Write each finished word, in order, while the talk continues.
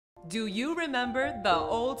Do you remember the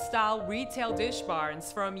old-style retail dish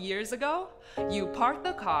barns from years ago? You parked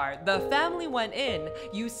the car, the family went in,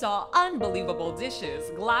 you saw unbelievable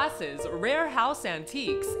dishes, glasses, rare house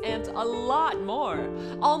antiques, and a lot more.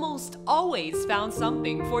 Almost always found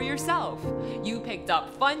something for yourself. You picked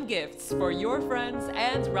up fun gifts for your friends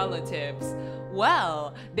and relatives.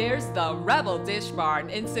 Well, there's the Rebel Dish Barn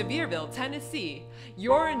in Sevierville, Tennessee.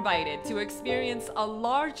 You're invited to experience a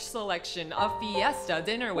large selection of Fiesta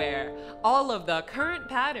dinnerware, all of the current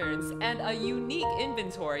patterns, and a unique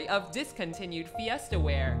inventory of discontinued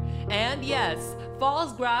Fiestaware. And yes,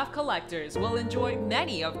 Pfaltzgraff collectors will enjoy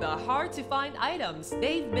many of the hard-to-find items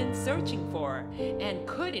they've been searching for and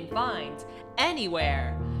couldn't find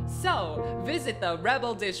anywhere. So, visit the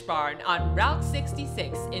Rebel Dish Barn on Route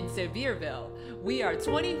 66 in Sevierville. We are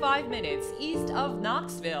 25 minutes east of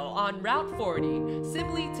Knoxville on Route 40.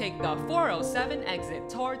 Simply take the 407 exit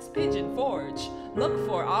towards Pigeon Forge. Look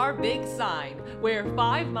for our big sign. We're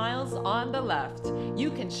 5 miles on the left.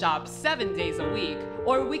 You can shop 7 days a week,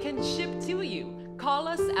 or we can ship to you. Call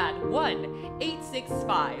us at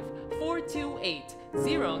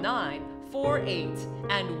 1-865-428-0948,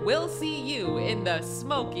 and we'll see you in the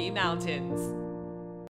Smoky Mountains.